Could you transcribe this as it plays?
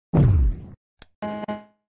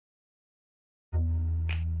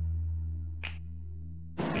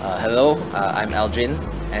Hello, I'm Aldrin,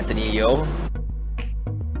 Anthony Yo.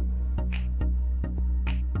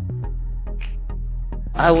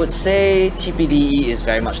 I would say TPDE is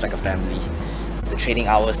very much like a family. The training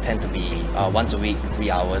hours tend to be once a week, 3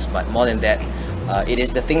 hours, but more than that, it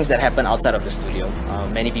is the things that happen outside of the studio.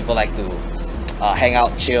 Many people like to hang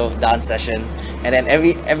out, chill, dance session, and then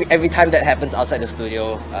every time that happens outside the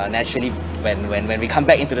studio, naturally when we come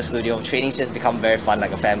back into the studio, trainings just become very fun,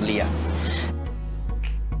 like a family.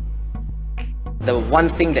 The one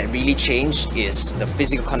thing that really changed is the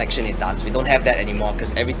physical connection in dance. We don't have that anymore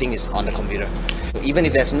because everything is on the computer. So even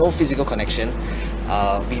if there's no physical connection,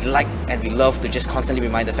 we like and we love to just constantly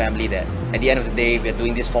remind the family that at the end of the day, we're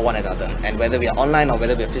doing this for one another. And whether we are online or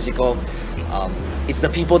whether we're physical, it's the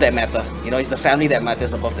people that matter. You know, it's the family that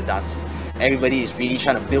matters above the dance. Everybody is really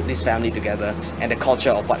trying to build this family together and the culture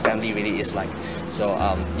of what family really is like. So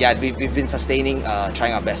yeah, we've been sustaining,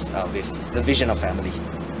 trying our best with the vision of family.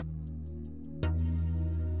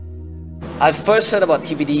 I first heard about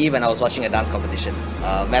TPDE when I was watching a dance competition.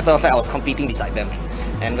 Matter of fact, I was competing beside them,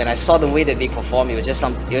 and when I saw the way that they perform, it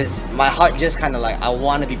was my heart just kind of like, I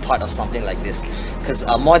want to be part of something like this. Because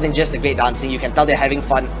more than just the great dancing, you can tell they're having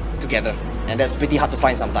fun together, and that's pretty hard to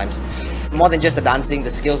find sometimes. More than just the dancing, the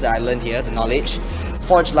skills that I learned here, the knowledge,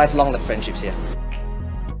 forge lifelong friendships here.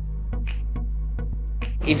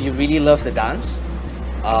 If you really love the dance,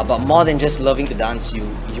 but more than just loving to dance, you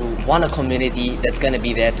want a community that's going to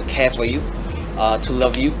be there to care for you, to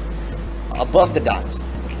love you, above the dance.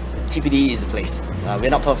 TPDE is the place.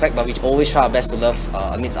 We're not perfect, but we always try our best to love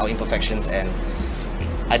amidst our imperfections, and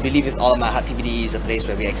I believe with all of my heart, TPDE is a place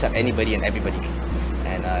where we accept anybody and everybody.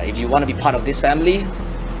 And if you want to be part of this family,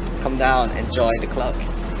 come down and join the club.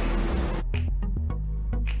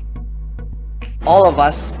 All of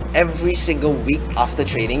us, every single week after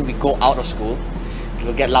training, we go out of school.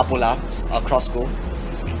 We'll get lapula across school,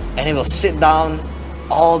 and then we'll sit down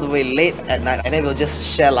all the way late at night, and then we'll just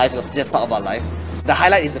share life, we'll just talk about life. The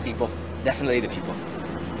highlight is the people, definitely the people.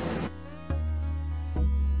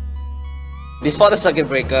 Before the circuit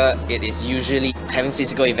breaker, it is usually having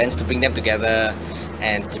physical events to bring them together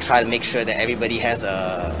and to try to make sure that everybody has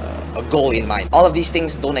a goal in mind. All of these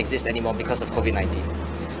things don't exist anymore because of COVID-19.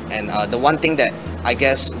 And the one thing that I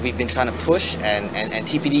guess we've been trying to push and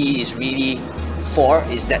TPDE is really for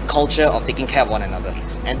is that culture of taking care of one another.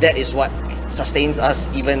 And that is what sustains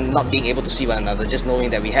us, even not being able to see one another, just knowing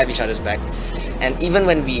that we have each other's back. And even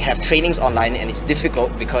when we have trainings online and it's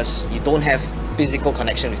difficult because you don't have physical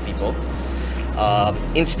connection with people,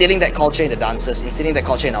 instilling that culture in the dancers, instilling that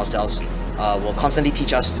culture in ourselves will constantly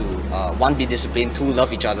teach us to, one, be disciplined, two,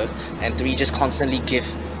 love each other, and three, just constantly give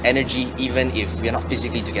energy even if we are not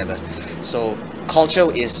physically together. So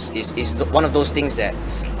culture is one of those things that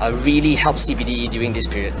really helps TPDE during this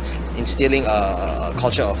period, instilling a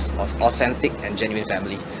culture of authentic and genuine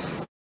family.